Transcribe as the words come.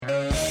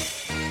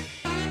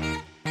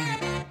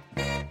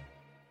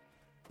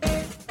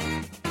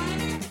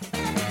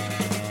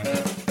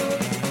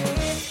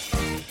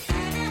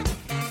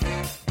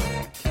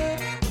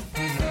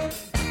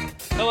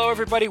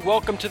everybody.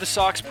 Welcome to the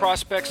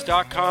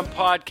SoxProspects.com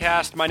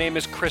podcast. My name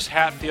is Chris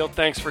Hatfield.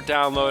 Thanks for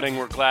downloading.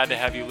 We're glad to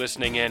have you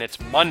listening in. It's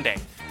Monday,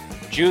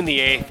 June the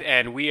 8th,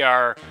 and we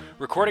are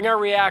recording our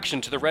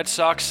reaction to the Red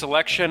Sox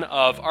selection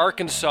of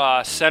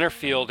Arkansas center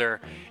fielder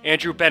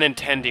Andrew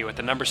Benintendi with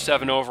the number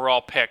 7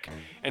 overall pick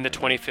in the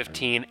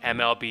 2015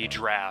 MLB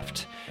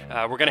draft.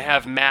 We're going to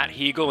have Matt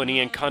Hegel and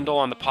Ian Kundal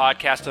on the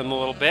podcast in a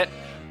little bit.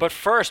 But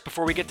first,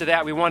 before we get to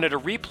that, we wanted to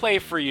replay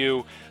for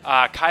you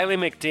Kiley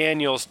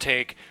McDaniel's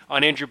take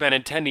on Andrew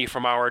Benintendi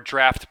from our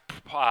draft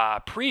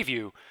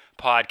preview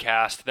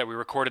podcast that we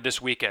recorded this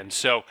weekend.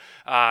 So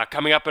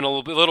coming up in a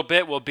little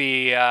bit will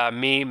be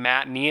me,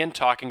 Matt, and Ian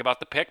talking about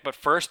the pick. But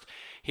first,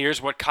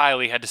 here's what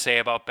Kiley had to say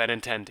about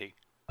Benintendi.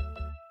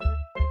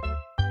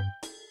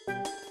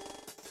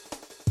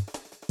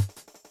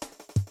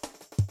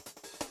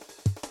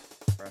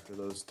 After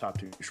those top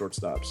two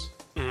shortstops.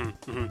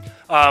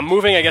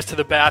 Moving, I guess, to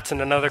the bats,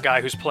 and another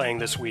guy who's playing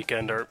this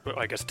weekend, or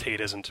I guess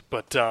Tate isn't,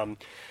 but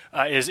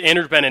is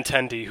Andrew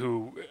Benintendi,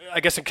 who I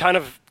guess in kind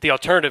of the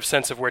alternative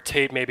sense of where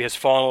Tate maybe has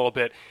fallen a little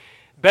bit.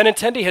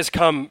 Benintendi has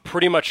come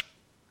pretty much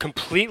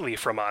completely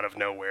from out of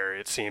nowhere,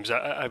 it seems.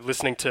 I'm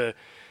listening to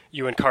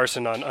you and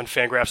Carson on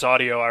Fangraphs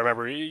Audio. I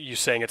remember you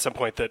saying at some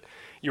point that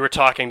you were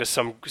talking to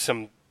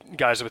some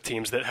guys with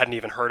teams that hadn't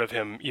even heard of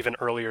him even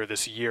earlier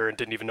this year and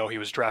didn't even know he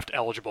was draft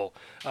eligible.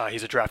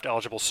 He's a draft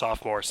eligible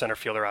sophomore center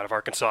fielder out of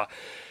Arkansas.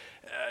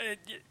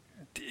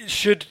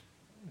 Should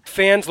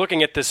fans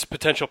looking at this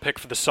potential pick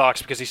for the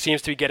Sox, because he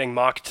seems to be getting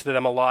mocked to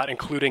them a lot,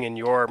 including in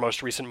your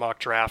most recent mock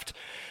draft,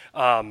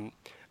 a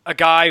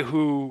guy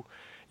who,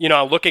 you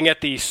know, looking at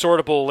the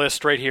sortable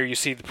list right here, you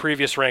see the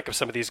previous rank of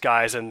some of these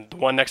guys, and the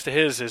one next to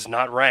his is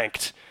not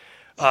ranked.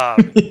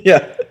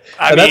 Yeah,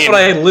 that's what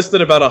I had listed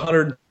about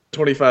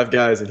 125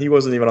 guys, and he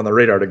wasn't even on the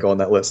radar to go on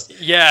that list.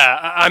 Yeah,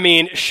 I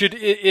mean,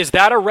 is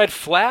that a red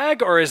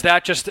flag, or is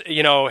that just,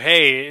 you know,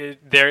 hey,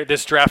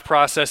 this draft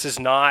process is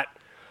not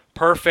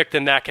perfect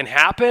and that can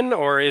happen,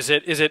 or is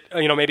it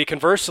you know, maybe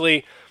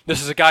conversely,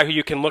 this is a guy who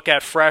you can look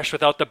at fresh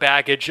without the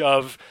baggage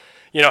of,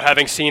 you know,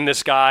 having seen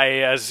this guy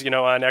as, you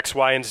know, on X,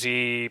 Y, and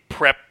Z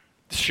prep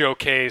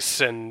showcase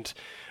and,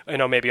 you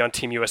know, maybe on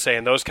Team USA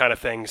and those kind of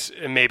things,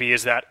 and maybe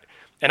is that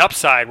an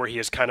upside where he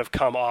has kind of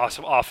come off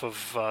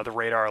of the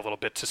radar a little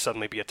bit to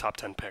suddenly be a top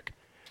 10 pick?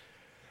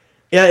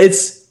 Yeah,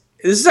 this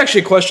is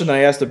actually a question that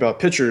I asked about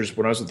pitchers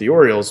when I was with the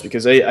Orioles,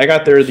 because I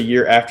got there the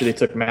year after they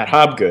took Matt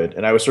Hobgood,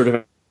 and I was sort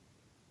of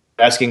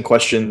asking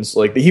questions.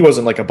 Like, he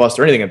wasn't like a bust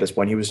or anything at this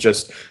point. He was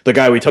just the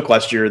guy we took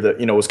last year that,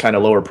 you know, was kind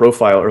of lower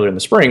profile earlier in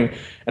the spring.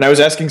 And I was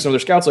asking some of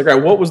their scouts, like, all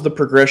right, what was the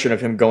progression of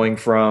him going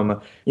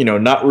from, you know,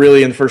 not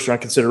really in the first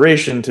round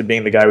consideration to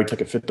being the guy we took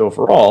at 5th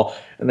overall?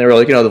 And they were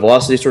like, you know, the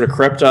velocity sort of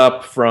crept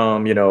up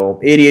from, you know,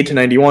 88 to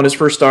 91 his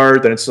first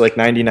start, then it's like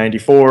 90,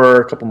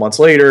 94 a couple months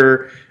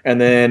later.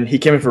 And then he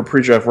came in for a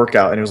pre-draft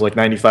workout and it was like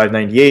 95,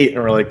 98.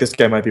 And we're like, this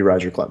guy might be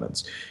Roger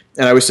Clemens.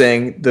 And I was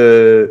saying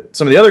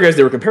some of the other guys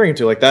they were comparing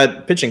to, like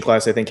that pitching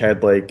class, I think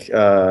had like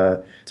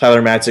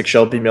Tyler Matzik,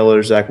 Shelby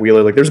Miller, Zach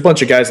Wheeler. Like there's a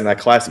bunch of guys in that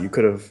class that you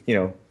could have, you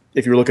know,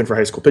 if you were looking for a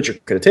high school pitcher,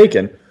 could have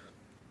taken. And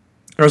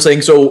I was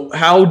saying, so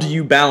how do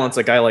you balance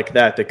a guy like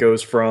that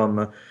goes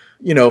from,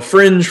 you know,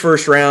 fringe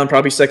first round,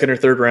 probably second or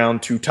third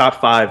round, to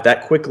top 5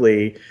 that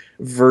quickly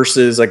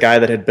versus a guy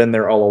that had been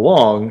there all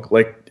along?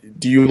 Like,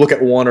 do you look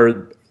at one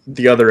or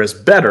the other as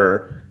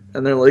better?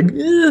 And they're like,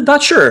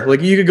 not sure.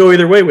 Like, you could go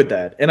either way with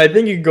that. And I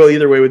think you could go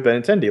either way with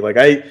Benintendi. Like,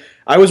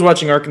 I was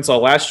watching Arkansas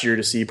last year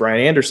to see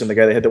Brian Anderson, the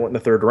guy they had that went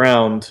in the 3rd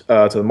round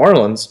to the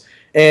Marlins.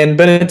 And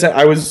Benintendi,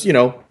 I was, you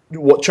know,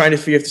 trying to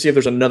see if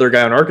there's another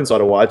guy in Arkansas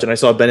to watch. And I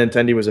saw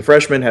Benintendi was a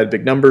freshman, had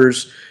big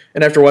numbers.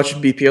 And after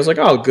watching BP, I was like,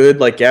 oh, good,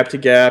 like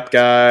gap-to-gap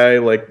guy.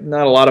 Like,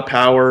 not a lot of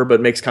power,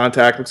 but makes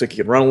contact. Looks like he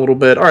can run a little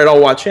bit. All right,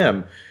 I'll watch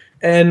him.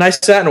 And I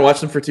sat and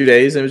watched him for 2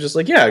 days, and it was just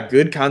like, yeah,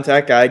 good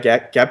contact guy,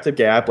 gap to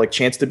gap, like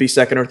chance to be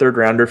 2nd or 3rd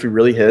rounder if he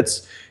really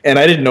hits. And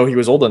I didn't know he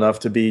was old enough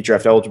to be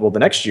draft eligible the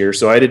next year,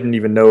 so I didn't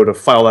even know to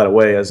file that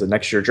away as a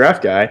next year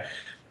draft guy.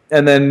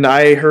 And then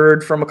I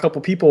heard from a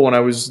couple people when I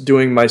was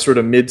doing my sort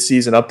of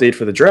mid-season update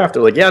for the draft.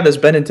 They're like, yeah, this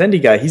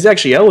Benintendi guy, he's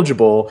actually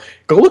eligible.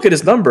 Go look at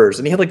his numbers.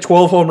 And he had like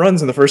 12 home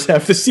runs in the first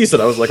half of the season.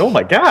 I was like, oh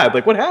my God,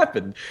 like what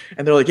happened?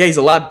 And they're like, yeah, he's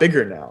a lot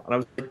bigger now. And I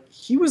was like,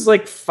 he was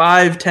like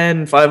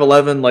 5'10",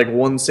 5'11", like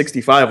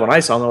 165 when I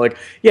saw him. They're like,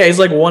 yeah, he's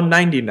like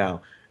 190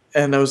 now.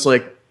 And I was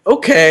like,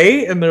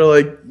 okay. And they're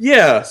like,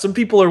 yeah, some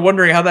people are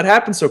wondering how that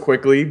happened so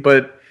quickly,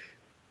 but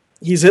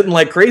he's hitting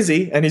like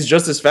crazy, and he's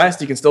just as fast.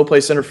 He can still play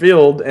center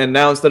field, and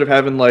now instead of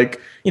having like,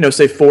 you know,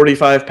 say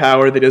 45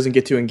 power that he doesn't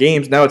get to in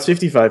games, now it's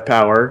 55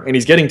 power, and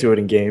he's getting to it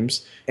in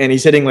games, and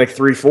he's hitting like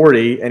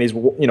 340, and he's,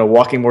 you know,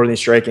 walking more than he's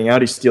striking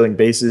out. He's stealing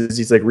bases.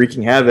 He's like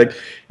wreaking havoc.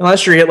 And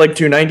last year he hit like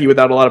 290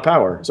 without a lot of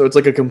power. So it's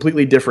like a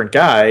completely different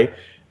guy.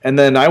 And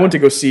then I went to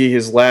go see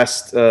his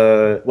last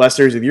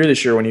series of the year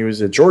this year when he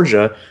was at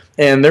Georgia,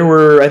 and there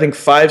were, I think,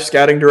 5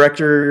 scouting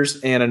directors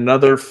and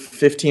another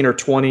 15 or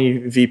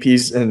 20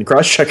 VPs and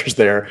cross checkers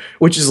there,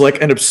 which is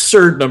like an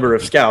absurd number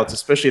of scouts,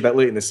 especially that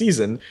late in the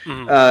season.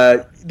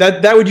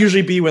 That would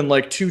usually be when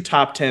like 2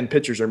 top 10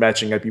 pitchers are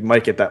matching up. You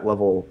might get that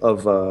level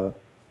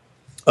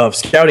of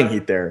scouting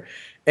heat there.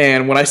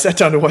 And when I sat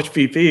down to watch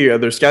PP,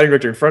 their scouting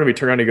director in front of me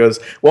turned around and he goes,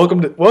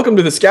 welcome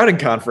to the scouting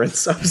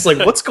conference. I was like,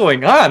 what's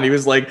going on? He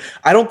was like,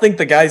 I don't think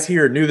the guys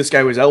here knew this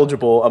guy was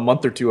eligible a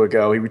month or 2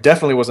 ago. He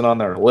definitely wasn't on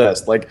their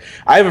list. Like,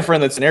 I have a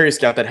friend that's an area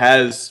scout that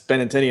has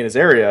Benintendi in his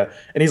area,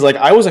 and he's like,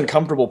 I wasn't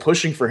comfortable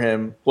pushing for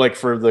him, like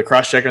for the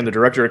cross-checker and the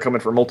director to come in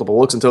for multiple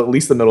looks until at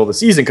least the middle of the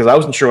season because I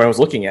wasn't sure what I was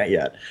looking at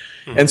yet.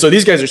 And so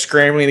these guys are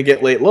scrambling to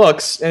get late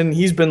looks, and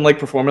he's been like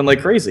performing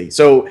like crazy.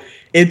 So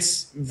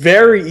it's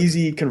very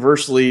easy,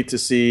 conversely, to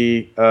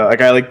see a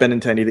guy like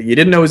Benintendi that you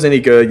didn't know was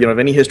any good, you don't have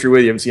any history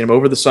with, you haven't seen him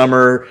over the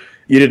summer,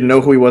 you didn't know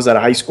who he was out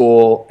of high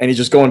school, and he's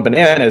just going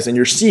bananas, and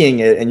you're seeing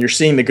it, and you're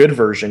seeing the good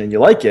version, and you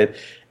like it.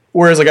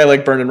 Whereas a guy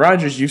like Brendan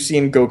Rodgers, you've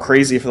seen go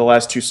crazy for the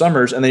last 2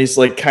 summers, and then he's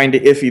like kind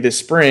of iffy this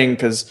spring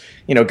because,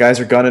 guys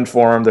are gunning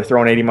for him, they're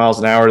throwing 80 miles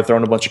an hour, they're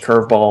throwing a bunch of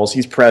curveballs,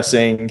 he's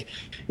pressing,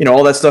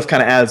 all that stuff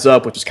kind of adds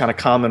up, which is kind of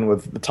common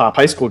with the top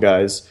high school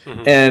guys.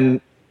 And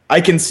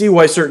I can see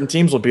why certain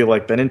teams will be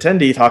like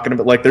Benintendi talking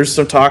about, like, there's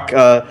some talk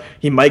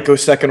he might go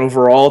second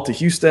overall to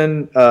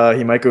Houston.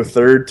 He might go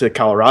third to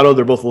Colorado.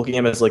 They're both looking at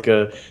him as like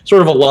a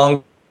sort of a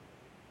long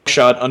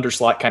shot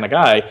underslot kind of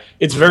guy.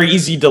 It's very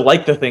easy to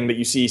like the thing that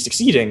you see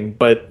succeeding,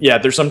 but yeah,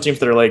 there's some teams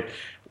that are like,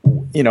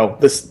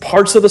 this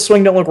parts of the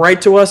swing don't look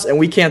right to us, and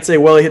we can't say,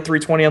 well, he hit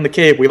 320 on the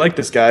Cape. We like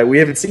this guy. We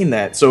haven't seen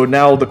that. So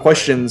now the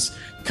questions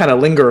kind of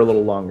linger a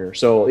little longer.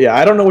 So yeah,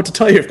 I don't know what to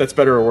tell you if that's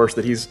better or worse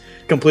that he's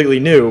completely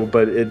new,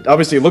 but it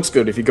obviously looks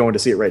good if you go in to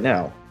see it right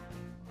now.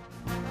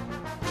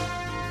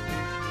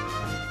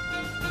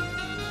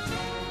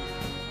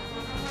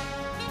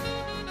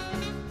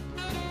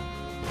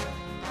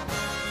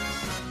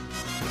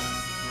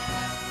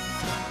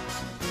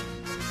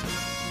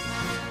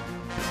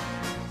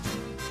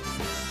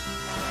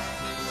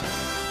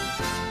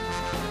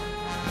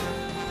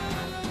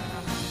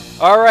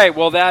 All right,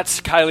 well, that's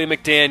Kiley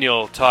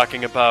McDaniel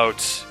talking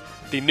about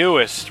the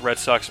newest Red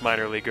Sox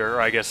minor leaguer,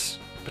 or I guess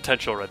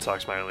potential Red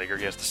Sox minor leaguer.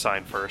 He has to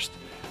sign first.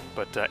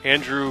 But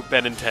Andrew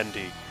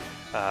Benintendi,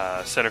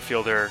 center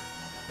fielder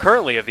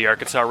currently of the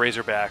Arkansas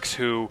Razorbacks,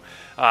 who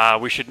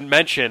we should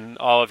mention,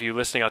 all of you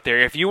listening out there,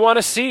 if you want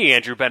to see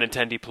Andrew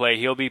Benintendi play,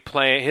 he'll be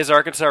playing. His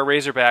Arkansas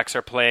Razorbacks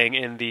are playing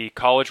in the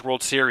College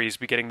World Series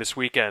beginning this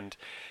weekend.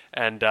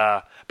 And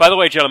by the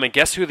way, gentlemen,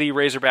 guess who the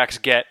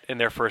Razorbacks get in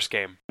their first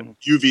game?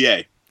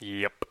 UVA.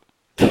 Yep.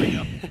 There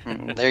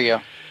you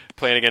go.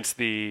 Playing against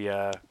the,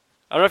 I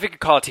don't know if you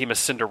could call a team a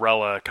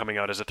Cinderella coming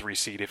out as a 3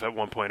 seed if at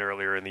one point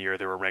earlier in the year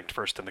they were ranked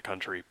first in the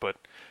country. But,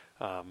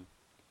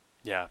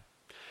 yeah.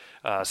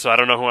 So I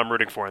don't know who I'm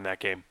rooting for in that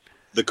game.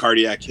 The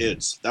Cardiac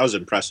Kids. That was an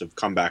impressive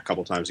comeback a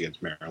couple times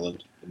against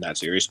Maryland in that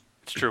series.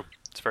 It's true.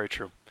 It's very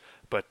true.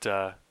 But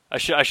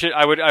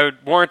I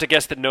would warrant a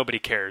guess that nobody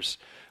cares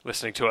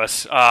listening to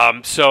us.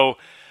 So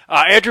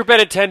Andrew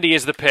Benintendi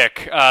is the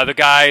pick. The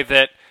guy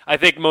that I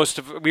think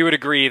we would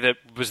agree that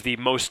was the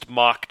most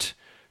mocked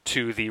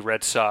to the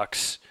Red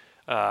Sox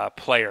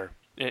player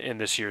in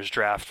this year's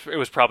draft. It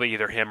was probably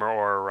either him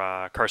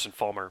or Carson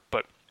Fulmer,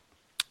 but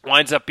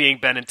winds up being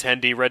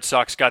Benintendi. Red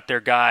Sox got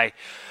their guy.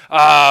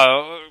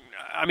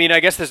 I mean, I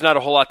guess there's not a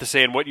whole lot to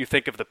say in what you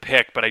think of the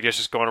pick, but I guess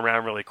just going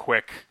around really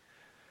quick.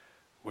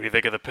 What do you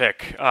think of the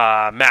pick?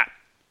 Matt?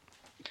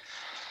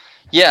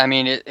 Yeah, I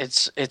mean,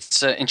 it's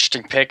an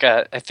interesting pick.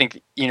 I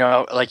think,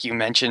 like you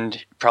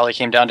mentioned, probably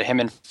came down to him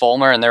and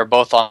Fulmer, and they were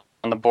both on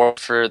the board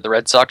for the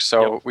Red Sox,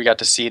 so we got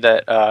to see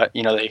that,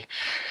 they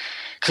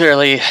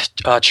clearly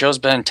chose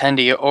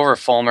Benintendi over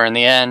Fulmer in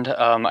the end.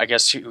 I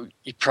guess you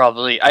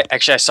probably... I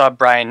saw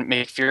Brian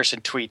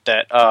McPherson tweet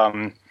that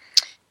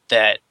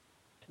that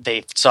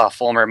they saw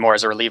Fulmer more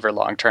as a reliever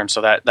long-term, so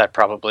that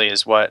probably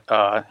is what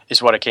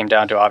it came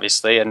down to,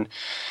 obviously, and...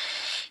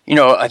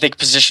 I think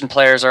position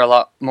players are a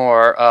lot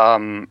more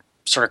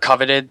sort of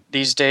coveted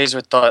these days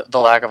with the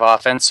lack of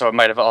offense. So it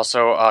might have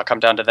also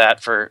come down to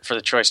that for the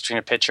choice between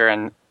a pitcher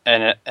and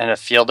a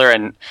fielder.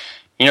 And,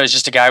 he's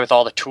just a guy with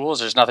all the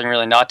tools. There's nothing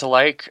really not to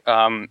like.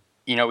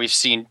 We've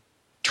seen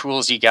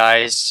toolsy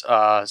guys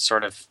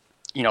sort of,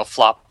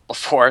 flop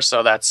before.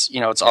 So that's,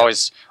 it's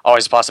always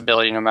a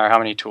possibility no matter how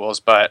many tools.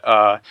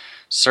 But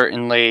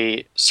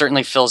certainly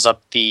fills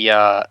up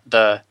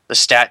the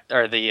stat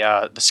or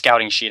the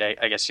scouting sheet,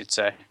 I guess you'd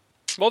say.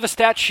 Well, the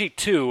stat sheet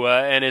too,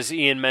 and as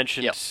Ian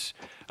mentioned,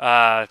 for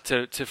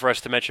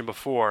us to mention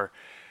before,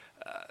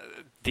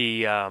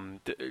 the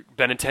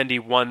Benintendi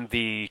won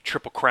the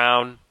Triple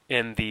Crown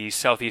in the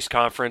Southeast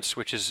Conference,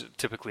 which is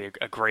typically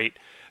a great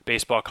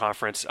baseball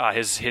conference.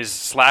 His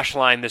slash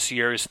line this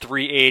year is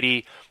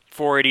 380,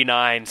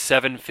 489,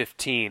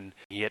 715.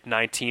 He hit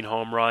 19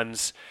 home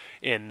runs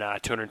in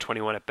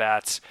 221 at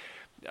bats.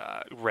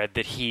 Read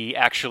that he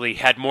actually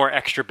had more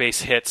extra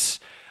base hits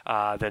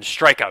than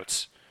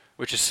strikeouts,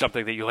 which is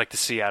something that you like to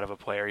see out of a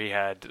player. He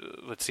had,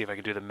 let's see if I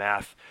can do the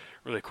math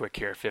really quick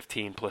here,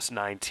 15 plus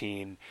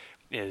 19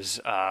 is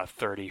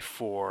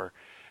 34,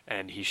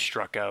 and he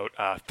struck out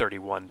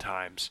 31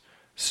 times.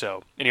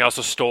 So, and he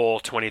also stole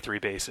 23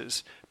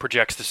 bases,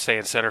 projects to stay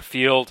in center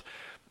field,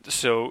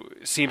 so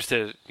seems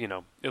to,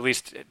 at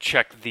least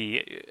check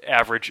the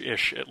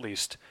average-ish, at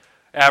least.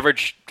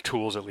 Average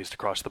tools, at least,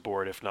 across the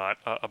board, if not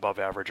above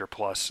average or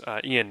plus.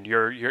 Ian,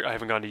 I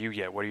haven't gone to you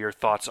yet. What are your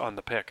thoughts on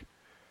the pick?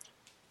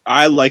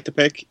 I like the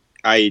pick.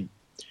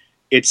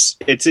 It's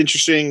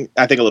interesting,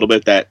 I think, a little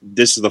bit that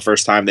this is the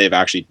first time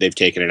they've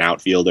taken an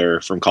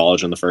outfielder from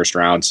college in the first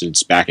round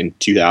since back in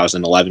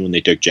 2011 when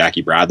they took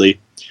Jackie Bradley.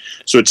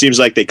 So it seems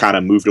like they kind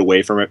of moved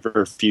away from it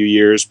for a few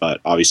years,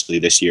 but obviously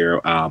this year,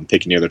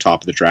 picking near the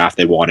top of the draft,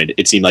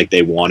 it seemed like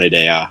they wanted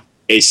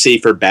a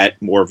safer bet,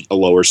 more of a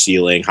lower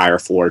ceiling, higher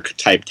floor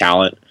type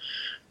talent.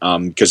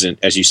 Because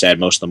as you said,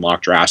 most of the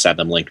mock drafts had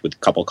them linked with a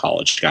couple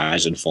college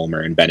guys in Fulmer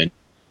and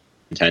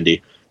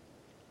Benintendi.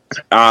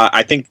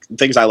 I think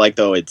things I like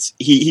though,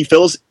 he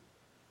feels,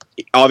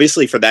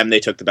 obviously for them they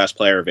took the best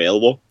player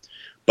available,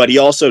 but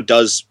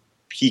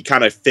he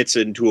kind of fits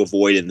into a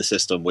void in the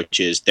system, which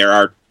is there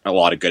are a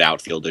lot of good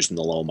outfielders in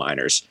the low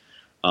minors.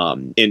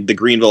 In the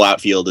Greenville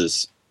outfield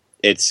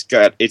it's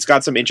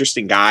got some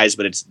interesting guys,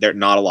 but they're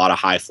not a lot of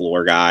high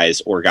floor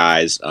guys or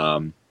guys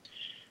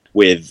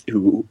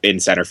who in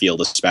center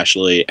field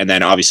especially. And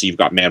then obviously you've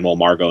got Manuel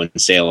Margot in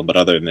Salem, but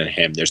other than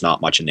him, there's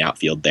not much in the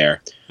outfield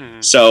there.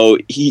 So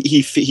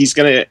he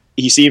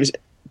seems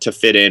to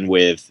fit in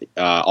with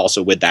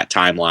also with that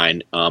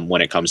timeline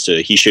when it comes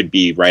to, he should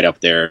be right up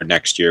there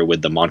next year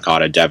with the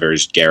Moncada,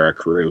 Devers, Guerra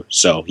crew.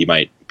 So he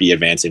might be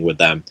advancing with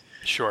them.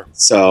 Sure.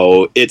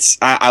 So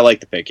I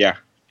like the pick. Yeah.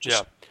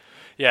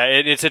 Yeah,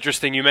 it's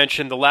interesting. You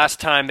mentioned the last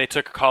time they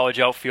took a college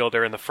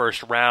outfielder in the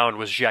first round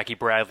was Jackie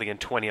Bradley in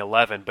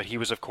 2011, but he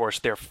was, of course,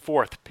 their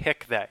fourth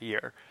pick that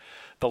year.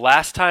 The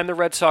last time the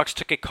Red Sox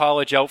took a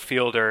college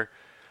outfielder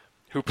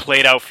who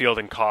played outfield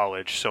in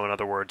college, so in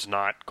other words,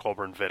 not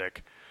Colburn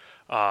Vidic,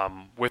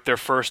 with their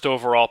first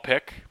overall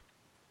pick,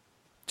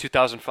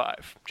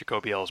 2005,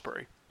 Jacoby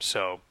Ellsbury.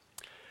 So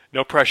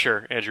no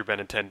pressure, Andrew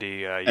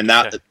Benintendi.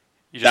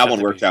 That one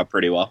worked out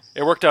pretty well.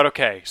 It worked out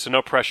okay, so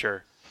no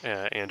pressure.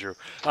 Andrew.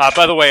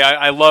 By the way,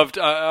 I loved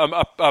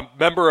a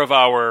member of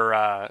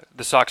our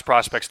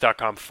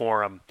thesoxprospects.com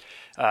forum.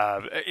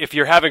 If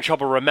you're having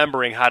trouble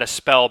remembering how to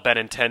spell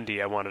Benintendi,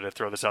 I wanted to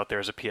throw this out there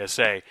as a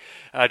PSA.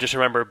 Just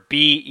remember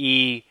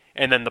B-E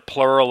and then the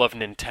plural of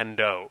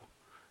Nintendo.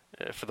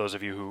 For those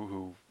of you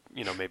who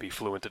may be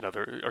fluent in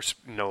other or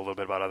know a little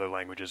bit about other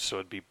languages, so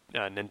it'd be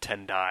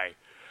Nintendai.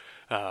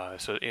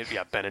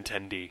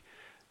 Benintendi,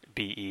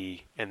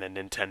 B-E and then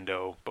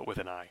Nintendo, but with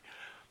an I.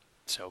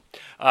 So,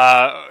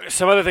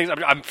 some other things.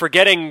 I'm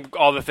forgetting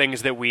all the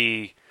things that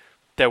we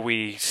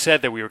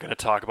said that we were going to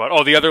talk about.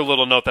 Oh, the other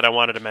little note that I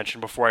wanted to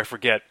mention before I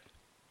forget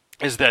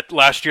is that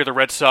last year the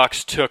Red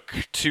Sox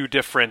took two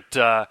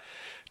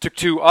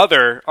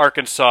other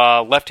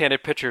Arkansas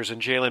left-handed pitchers in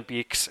Jalen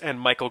Beeks and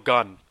Michael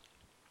Gunn.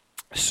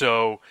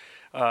 So,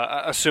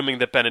 assuming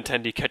that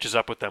Benintendi catches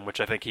up with them,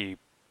 which I think he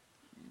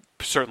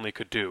certainly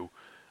could do,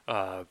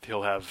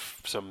 he'll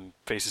have some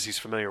faces he's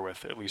familiar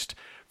with, at least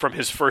from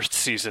his first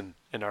season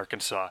in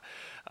Arkansas,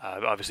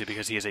 obviously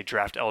because he is a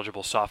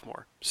draft-eligible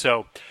sophomore.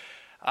 So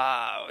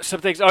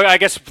some things, I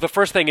guess the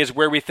first thing is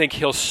where we think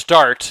he'll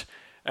start,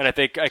 and I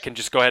think I can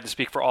just go ahead and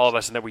speak for all of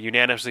us, and that we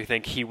unanimously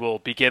think he will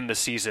begin the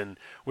season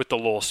with the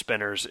Lowell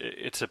Spinners.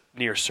 It's a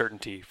near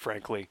certainty,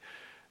 frankly.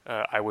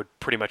 I would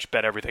pretty much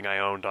bet everything I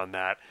owned on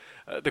that.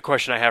 The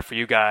question I have for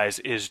you guys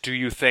is, do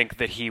you think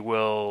that he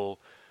will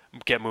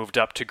get moved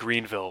up to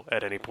Greenville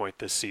at any point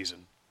this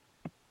season?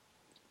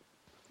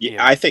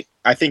 Yeah, I think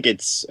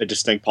it's a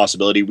distinct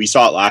possibility. We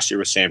saw it last year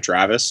with Sam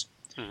Travis,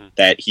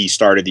 that he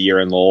started the year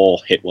in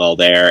Lowell, hit well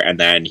there, and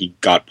then he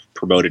got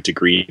promoted to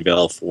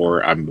Greenville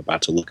for, I'm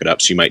about to look it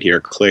up, so you might hear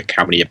a click.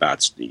 How many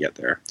at-bats did he get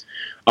there?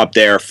 Up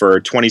there for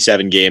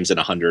 27 games and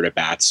 100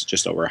 at-bats,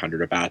 just over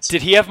 100 at-bats.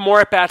 Did he have more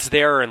at-bats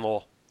there or in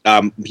Lowell?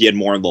 He had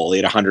more in Lowell. He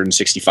had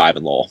 165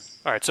 in Lowell.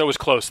 All right, so it was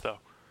close, though.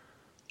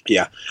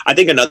 Yeah. I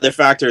think another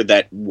factor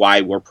that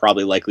why we're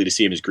probably likely to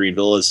see him is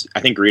Greenville is, I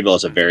think Greenville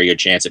has a very good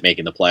chance at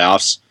making the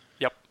playoffs.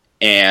 Yep.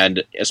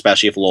 And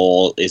especially if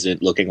Lowell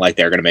isn't looking like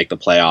they're going to make the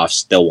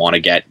playoffs, they'll want to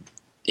get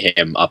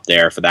him up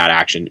there for that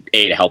action,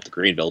 to help the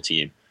Greenville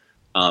team.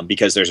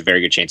 Because there's a very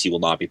good chance he will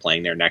not be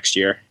playing there next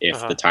year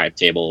if the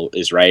timetable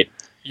is right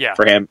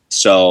for him.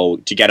 So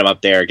to get him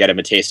up there, get him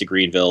a taste of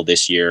Greenville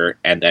this year,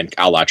 and then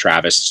a la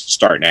Travis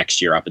start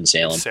next year up in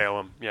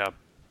Salem. Yeah.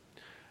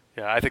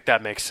 Yeah, I think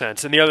that makes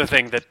sense. And the other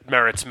thing that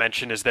merits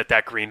mention is that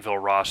Greenville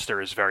roster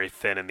is very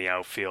thin in the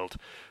outfield.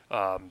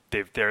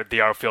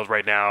 The outfield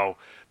right now,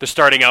 the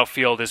starting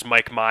outfield is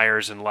Mike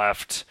Myers in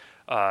left,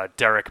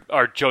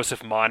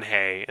 Joseph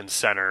Monhay in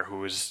center,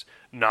 who is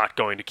not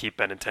going to keep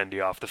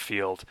Benintendi off the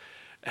field,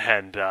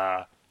 and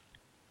right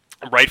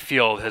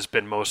field has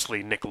been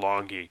mostly Nick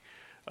Longy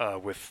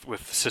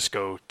with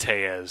Cisco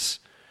Tejas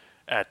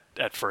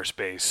at first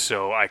base.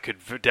 So I could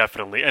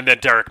definitely, and then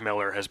Derek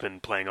Miller has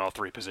been playing all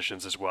three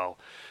positions as well,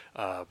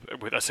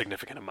 with a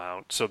significant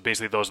amount. So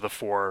basically, those are the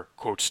four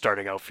quote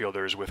starting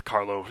outfielders, with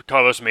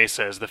Carlos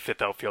Mesa as the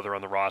fifth outfielder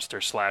on the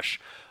roster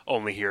 /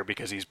 only here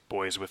because he's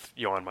boys with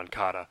Yoan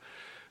Moncada.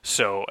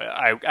 So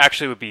I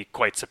actually would be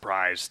quite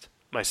surprised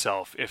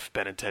myself if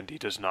Benintendi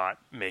does not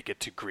make it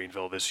to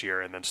Greenville this year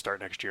and then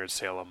start next year in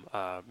Salem.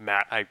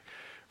 Matt, I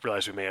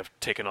realize we may have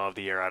taken all of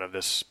the air out of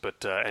this,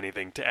 but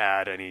anything to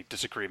add, any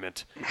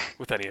disagreement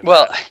with any of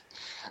that?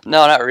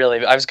 No, not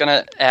really. I was going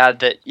to add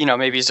that,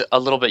 maybe he's a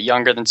little bit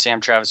younger than Sam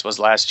Travis was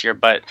last year,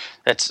 but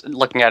that's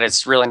looking at it,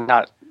 it's really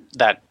not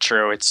that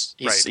true.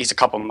 He's a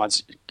couple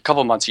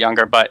months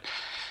younger, but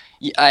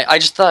I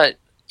just thought,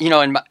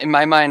 in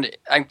my mind,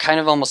 I kind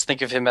of almost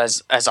think of him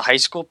as a high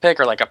school pick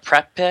or like a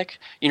prep pick,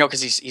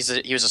 because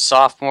he was a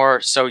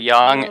sophomore, so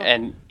young,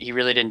 and he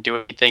really didn't do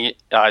anything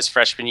his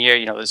freshman year.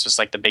 This was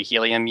like the big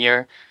helium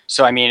year.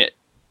 So, I mean,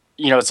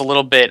 it's a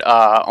little bit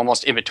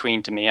almost in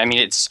between to me. I mean,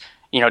 it's,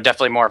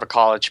 definitely more of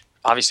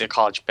obviously a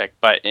college pick,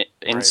 but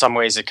in some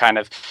ways it kind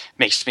of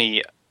makes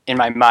me, in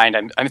my mind,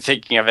 I'm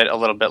thinking of it a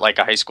little bit like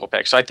a high school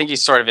pick. So I think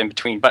he's sort of in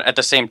between, but at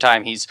the same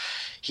time, he's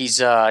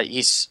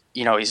the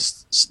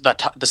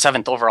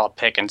seventh overall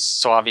pick, and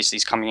so obviously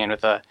he's coming in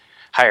with a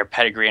higher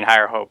pedigree and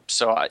higher hope.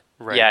 So I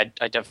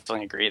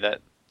definitely agree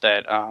that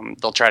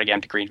they'll try to get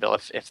him to Greenville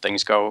if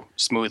things go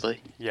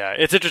smoothly. Yeah,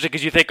 it's interesting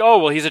because you think, oh,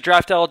 well, he's a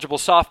draft-eligible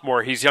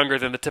sophomore. He's younger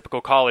than the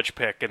typical college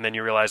pick. And then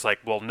you realize, like,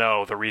 well,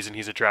 no, the reason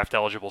he's a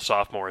draft-eligible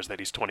sophomore is that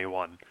he's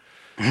 21.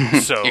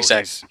 So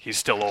exactly. he's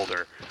still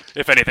older.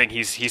 If anything,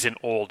 he's an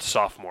old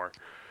sophomore,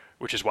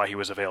 which is why he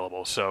was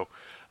available. So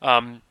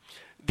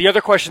the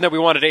other question that we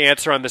wanted to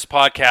answer on this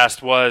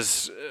podcast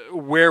was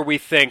where we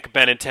think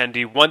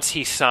Benintendi, once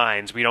he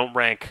signs, we don't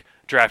rank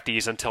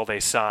draftees until they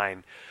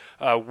sign,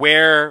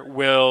 where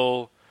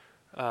will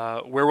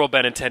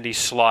Benintendi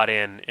slot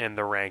in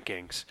the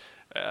rankings?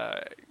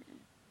 I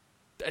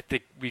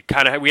think we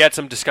had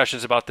some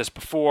discussions about this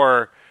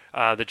before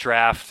the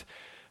draft,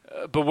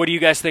 but what do you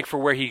guys think for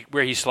where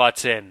he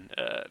slots in?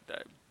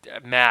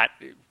 Matt,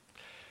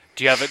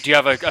 do you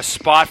have a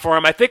spot for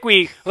him? I think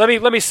let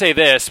me say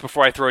this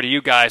before I throw it to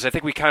you guys. I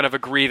think we kind of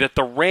agree that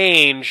the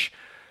range,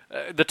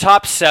 the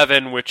top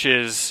 7, which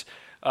is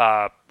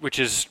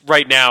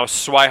right now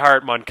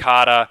Swihart,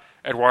 Moncada,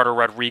 Eduardo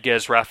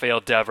Rodriguez,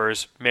 Rafael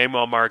Devers,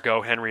 Manuel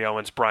Margot, Henry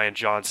Owens, Brian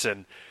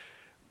Johnson.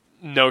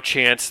 No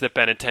chance that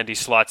Benintendi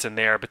slots in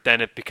there, but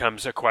then it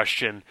becomes a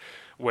question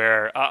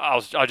where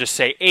I'll just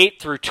say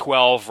 8 through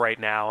 12 right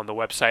now on the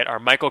website are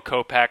Michael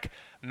Kopech,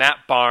 Matt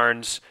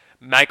Barnes,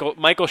 Michael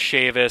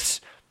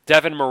Chavis,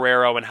 Devin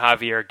Marrero, and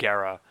Javier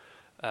Guerra.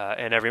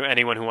 And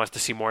anyone who wants to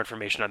see more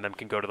information on them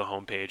can go to the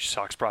homepage,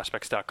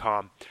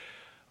 soxprospects.com.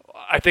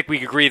 I think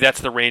we agree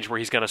that's the range where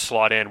he's going to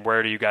slot in.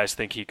 Where do you guys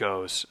think he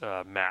goes,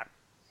 Matt?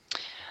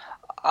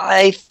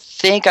 I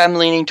think I'm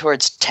leaning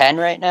towards 10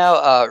 right now,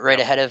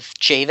 ahead of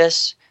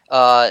Chavis.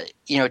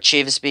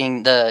 Chavis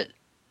being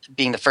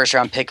the first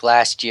round pick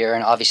last year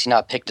and obviously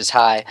not picked as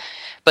high.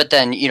 But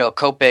then,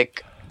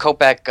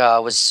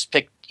 Kopech was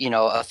picked,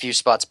 a few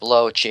spots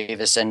below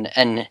Chavis.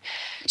 And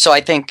so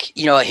I think,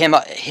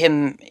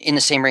 him in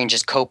the same range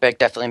as Kopech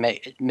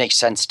definitely makes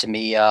sense to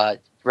me.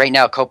 Right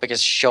now, Kopech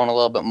has shown a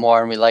little bit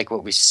more, and we like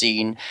what we've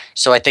seen.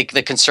 So I think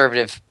the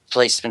conservative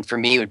placement for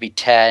me would be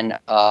 10.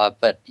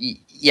 But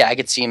yeah, I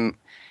could see him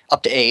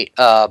up to 8,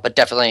 but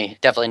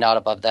definitely not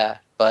above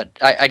that. But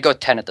I'd go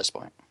 10 at this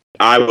point.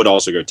 I would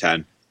also go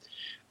 10.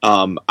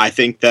 I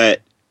think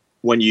that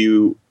when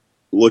you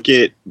look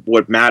at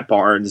what Matt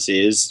Barnes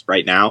is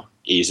right now,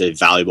 he's a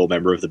valuable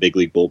member of the big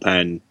league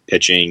bullpen,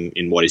 pitching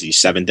in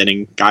 7th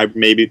inning guy,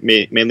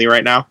 mainly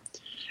right now.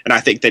 And I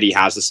think that he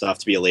has the stuff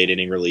to be a late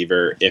inning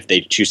reliever if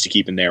they choose to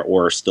keep him there,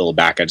 or still a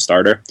back end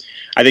starter.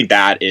 I think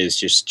that is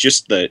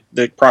just the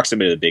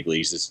proximity to the big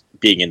leagues, is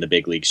being in the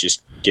big leagues,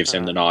 just gives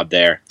him the nod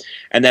there.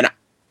 And then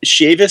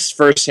Chavis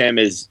versus him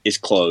is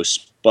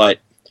close, but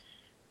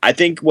I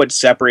think what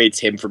separates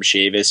him from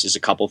Chavis is a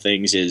couple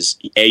things. Is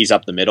he's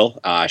up the middle.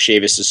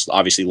 Chavis is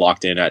obviously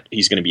locked in at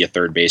he's going to be a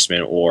third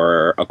baseman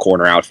or a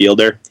corner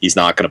outfielder. He's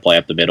not going to play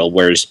up the middle.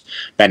 Whereas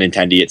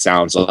Benintendi, it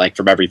sounds like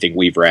from everything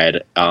we've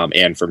read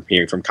and from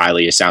hearing from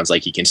Kylie, it sounds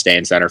like he can stay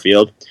in center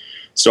field.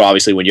 So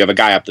obviously, when you have a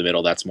guy up the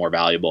middle, that's more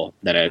valuable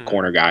than a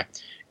corner guy.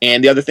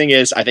 And the other thing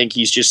is, I think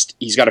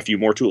he's got a few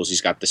more tools.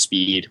 He's got the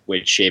speed,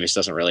 which Chavis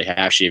doesn't really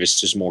have. Chavis is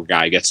just more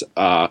guy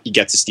he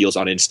gets his steals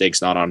on instincts,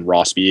 not on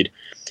raw speed.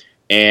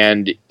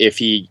 And if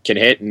he can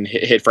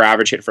hit for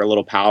average, hit for a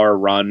little power,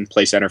 run,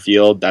 play center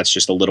field, that's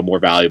just a little more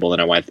valuable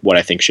than what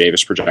I think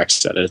Chavis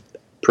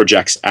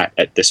projects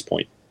at this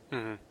point.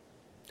 Mm-hmm.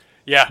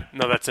 Yeah,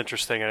 no, that's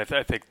interesting, and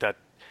I think that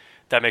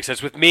makes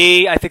sense. With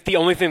me, I think the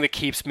only thing that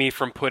keeps me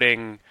from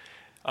putting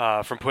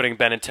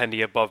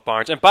Benintendi above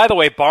Barnes, and by the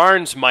way,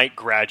 Barnes might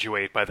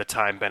graduate by the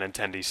time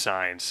Benintendi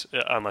signs,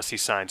 unless he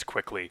signs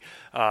quickly.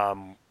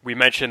 We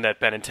mentioned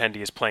that Benintendi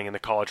is playing in the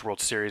College World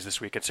Series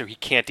this weekend, so he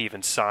can't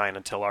even sign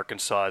until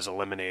Arkansas is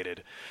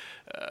eliminated.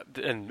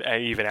 And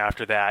even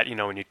after that,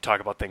 when you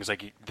talk about things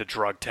like the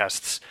drug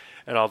tests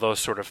and all those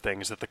sort of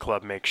things that the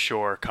club makes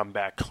sure come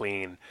back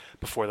clean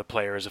before the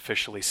player is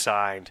officially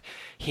signed.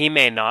 He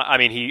may not. I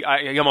mean, he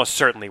almost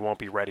certainly won't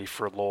be ready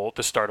for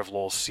the start of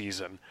Lowell's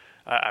season.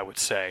 I would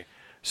say.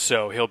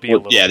 So he'll be a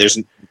little. Yeah,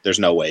 there's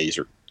no way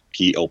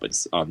he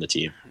opens on the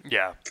team.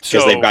 Yeah,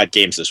 because they've got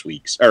games this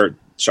week. Or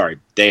sorry,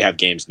 they have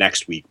games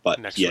next week,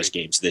 but he has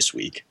games this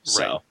week.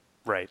 So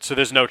right. So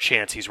there's no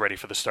chance he's ready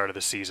for the start of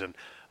the season.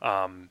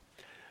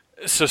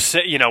 So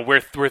you know,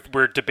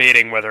 we're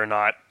debating whether or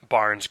not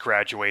Barnes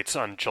graduates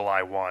on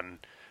July 1,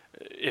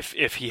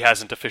 if he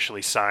hasn't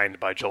officially signed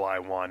by July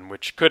 1,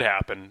 which could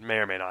happen, may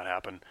or may not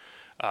happen.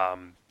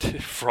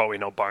 For all we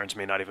know, Barnes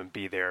may not even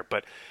be there,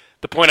 but.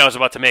 The point I was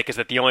about to make is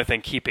that the only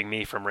thing keeping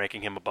me from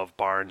ranking him above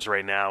Barnes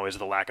right now is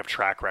the lack of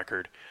track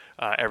record.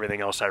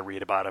 Everything else I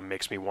read about him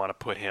makes me want to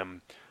put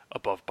him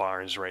above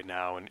Barnes right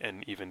now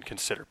and even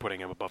consider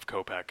putting him above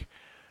Kopech,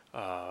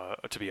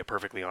 to be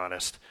perfectly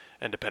honest.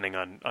 And depending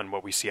on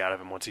what we see out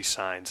of him once he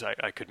signs,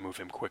 I could move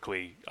him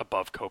quickly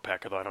above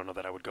Kopech, although I don't know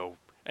that I would go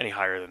any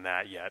higher than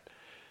that yet.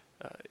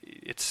 I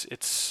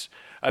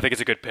think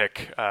it's a good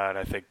pick, and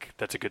I think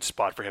that's a good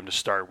spot for him to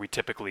start. We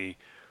typically...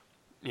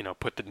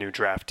 put the new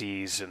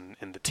draftees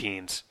in the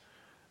teens.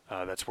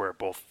 That's where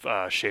both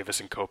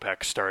Chavis and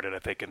Kopech started, I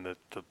think, in the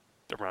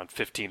around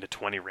 15 to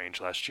 20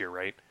 range last year,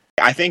 right?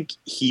 I think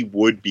he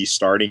would be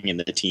starting in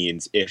the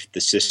teens if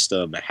the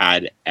system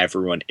had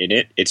everyone in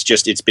it.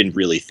 It's been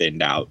really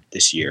thinned out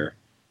this year.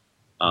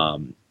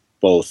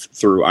 Both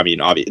through, I mean,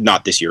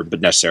 not this year,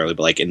 but necessarily,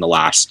 but like in the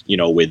last,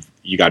 with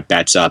you got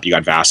Betts up, you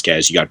got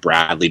Vasquez, you got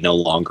Bradley no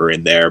longer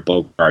in there.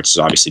 Bogarts is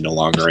obviously no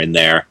longer in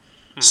there.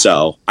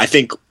 So I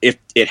think if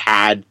it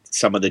had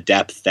some of the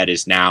depth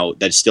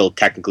that's still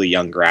technically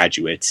young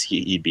graduates,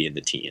 he'd be in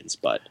the teens.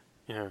 But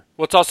yeah,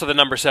 well, it's also the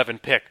number 7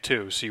 pick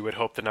too, so you would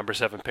hope the number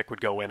 7 pick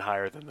would go in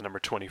higher than the number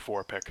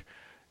 24 pick,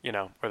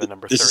 or the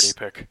number 30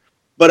 pick.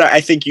 But I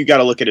think you got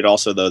to look at it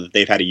also though that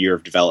they've had a year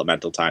of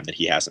developmental time that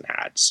he hasn't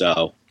had.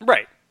 So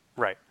right.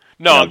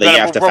 No,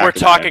 we're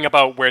talking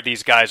about where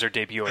these guys are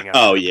debuting.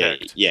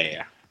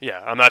 Yeah,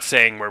 I'm not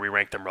saying where we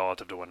rank them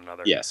relative to one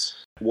another.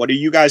 Yes. What do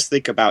you guys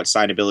think about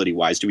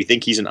signability-wise? Do we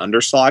think he's an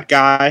underslot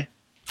guy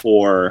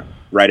or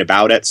right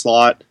about at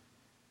slot?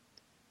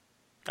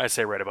 I'd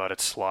say right about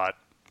at slot.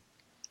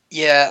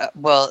 Yeah,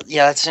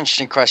 that's an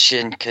interesting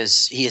question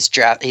because he's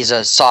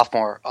a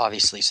sophomore,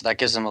 obviously, so that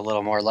gives him a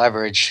little more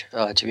leverage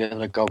to be able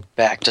to go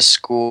back to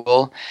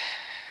school.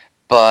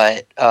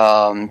 But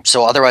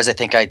so otherwise, I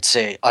think I'd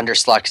say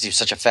underslot because he's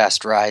such a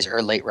fast riser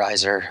or late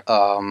riser.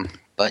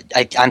 But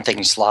I'm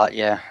thinking slot,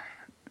 yeah.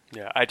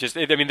 Yeah, this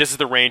is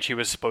the range he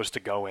was supposed to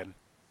go in.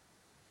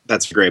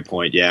 That's a great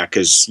point, yeah,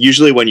 because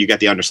usually when you get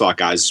the underslot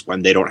guys,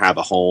 when they don't have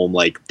a home,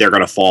 like they're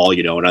going to fall,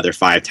 another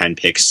 5-10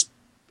 picks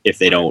if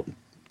they don't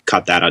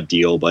cut that a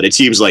deal. But it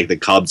seems like the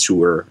Cubs, who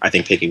were, I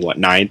think, picking,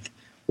 9th,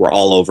 were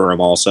all over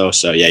him also.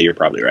 So, yeah, you're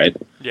probably right.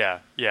 Yeah,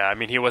 I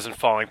mean, he wasn't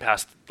falling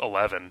past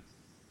 11.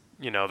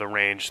 The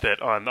range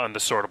that on the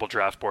sortable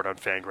draft board on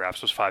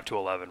Fangraphs was 5 to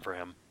 11 for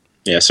him.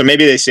 Yeah, so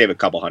maybe they save a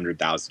couple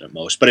 100,000 at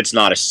most, but it's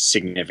not a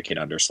significant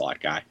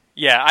underslot guy.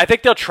 Yeah, I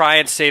think they'll try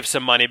and save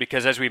some money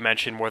because, as we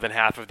mentioned, more than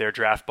half of their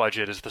draft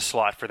budget is the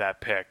slot for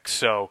that pick.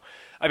 So,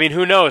 I mean,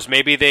 who knows?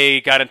 Maybe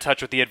they got in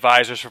touch with the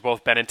advisors for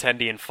both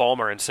Benintendi and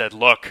Fulmer and said,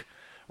 look,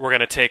 we're going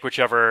to take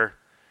whichever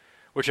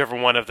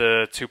one of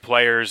the two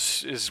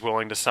players is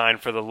willing to sign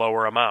for the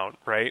lower amount,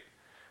 right?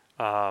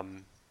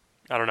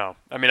 I don't know.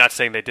 I mean, not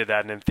saying they did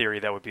that, and in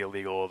theory that would be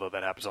illegal, although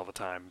that happens all the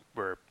time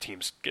where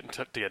teams get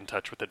in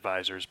touch with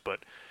advisors. But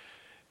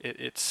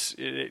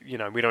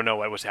we don't know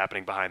what was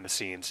happening behind the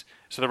scenes.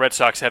 So the Red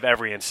Sox have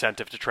every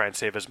incentive to try and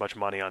save as much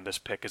money on this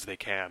pick as they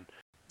can,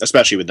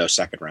 especially with those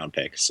second-round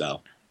picks.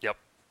 So. Yep,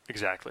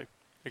 exactly.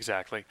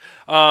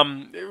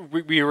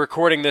 We're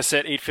recording this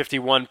at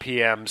 8:51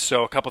 p.m.,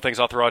 so a couple things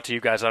I'll throw out to you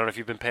guys. I don't know if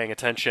you've been paying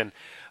attention.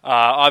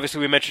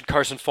 Obviously, we mentioned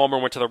Carson Fulmer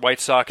went to the White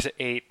Sox at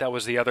 8. That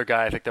was the other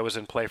guy I think that was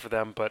in play for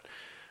them, but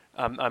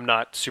I'm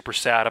not super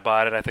sad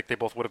about it. I think they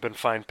both would have been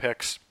fine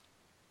picks.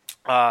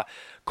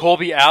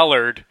 Colby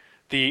Allard,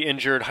 the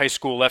injured high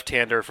school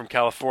left-hander from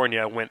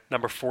California, went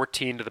number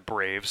 14 to the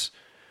Braves.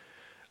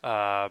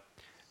 I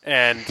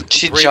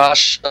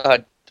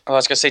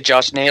was going to say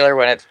Josh Naylor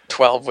went at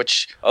 12,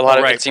 which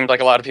it seemed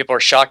like a lot of people were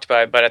shocked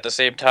by, but at the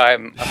same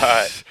time...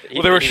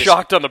 they were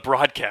shocked on the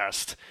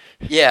broadcast.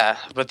 Yeah,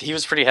 but he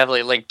was pretty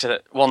heavily linked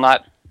to... Well,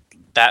 not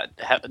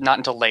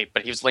until late,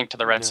 but he was linked to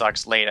the Red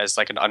Sox late as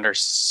like an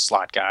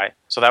underslot guy.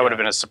 So that would have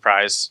been a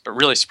surprise, but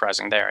really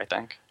surprising there, I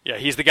think. Yeah,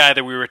 he's the guy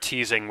that we were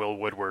teasing Will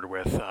Woodward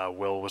with.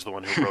 Will was the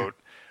one who wrote...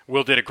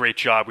 Will did a great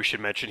job, we should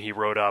mention. He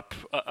wrote up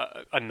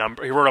a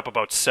number... He wrote up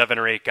about 7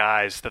 or 8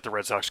 guys that the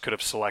Red Sox could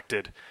have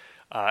selected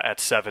at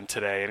 7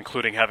 today,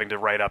 including having to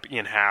write up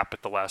Ian Happ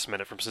at the last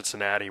minute from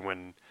Cincinnati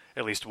when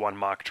at least one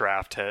mock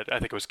draft had, I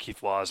think it was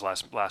Keith Law's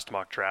last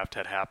mock draft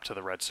had Happ to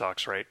the Red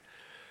Sox, right?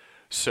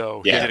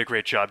 So he did a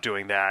great job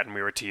doing that, and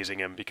we were teasing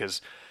him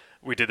because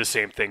we did the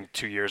same thing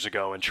 2 years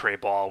ago, and Trey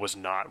Ball was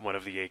not one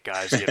of the 8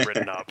 guys he had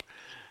written up.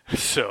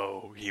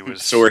 So he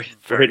was we're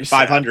hitting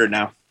 500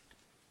 now.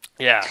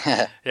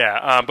 Yeah,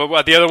 yeah.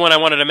 But the other one I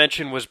wanted to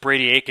mention was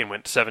Brady Aiken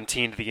went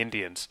 17 to the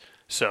Indians.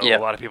 So a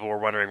lot of people were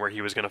wondering where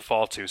he was going to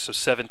fall to. So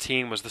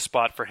 17 was the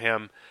spot for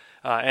him.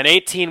 And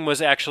 18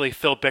 was actually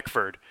Phil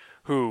Bickford,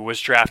 who was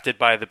drafted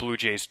by the Blue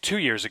Jays 2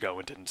 years ago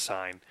and didn't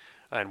sign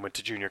and went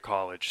to junior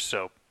college.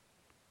 So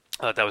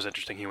that was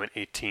interesting. He went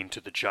 18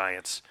 to the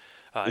Giants.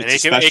 And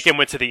Aiken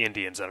went to the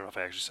Indians. I don't know if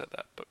I actually said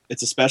that. But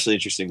it's especially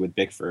interesting with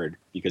Bickford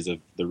because of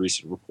the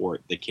recent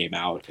report that came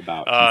out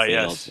about he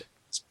failed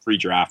his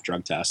pre-draft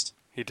drug test.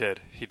 He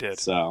did.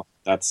 So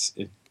that's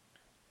it.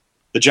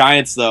 The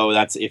Giants, though,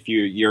 that's if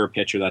you're a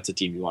pitcher, that's a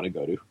team you want to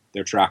go to.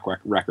 Their track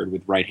record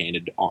with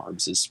right-handed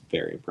arms is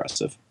very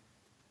impressive.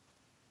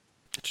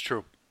 It's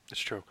true.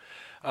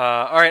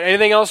 All right,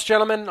 anything else,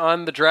 gentlemen,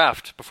 on the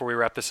draft before we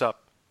wrap this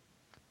up?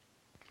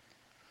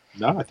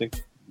 No, I think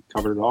we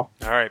covered it all.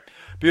 All right,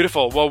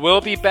 beautiful. Well,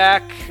 we'll be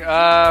back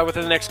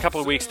within the next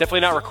couple of weeks. Definitely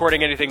not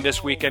recording anything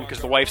this weekend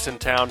because the wife's in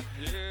town,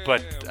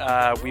 but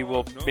we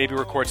will maybe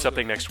record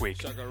something next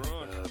week.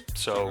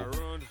 So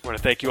I want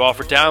to thank you all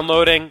for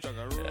downloading.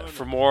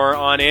 For more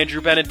on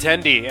Andrew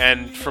Benintendi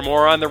and for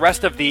more on the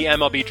rest of the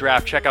MLB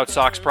draft, check out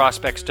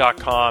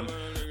SoxProspects.com.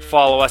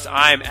 Follow us.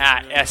 I'm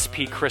at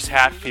SP Chris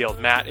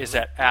Hatfield. Matt is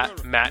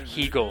at Matt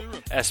Heagel,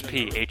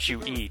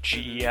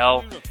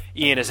 SPHUEGEL.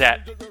 Ian is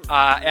at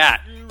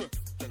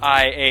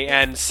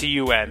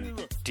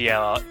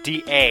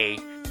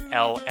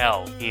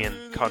IANCUNDALL, Ian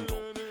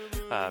Kundal.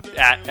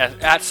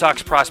 At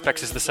Sox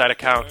Prospects is the site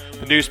account.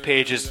 The news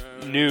page is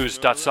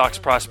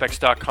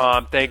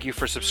news.soxprospects.com. Thank you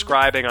for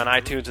subscribing on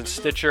iTunes and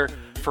Stitcher,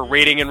 for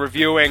rating and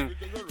reviewing,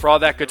 for all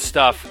that good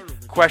stuff.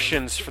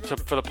 Questions for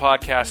the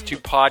podcast to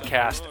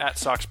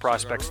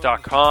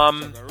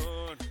podcast@soxprospects.com.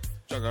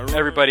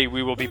 Everybody,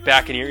 we will be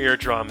back in your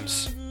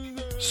eardrums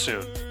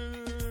soon.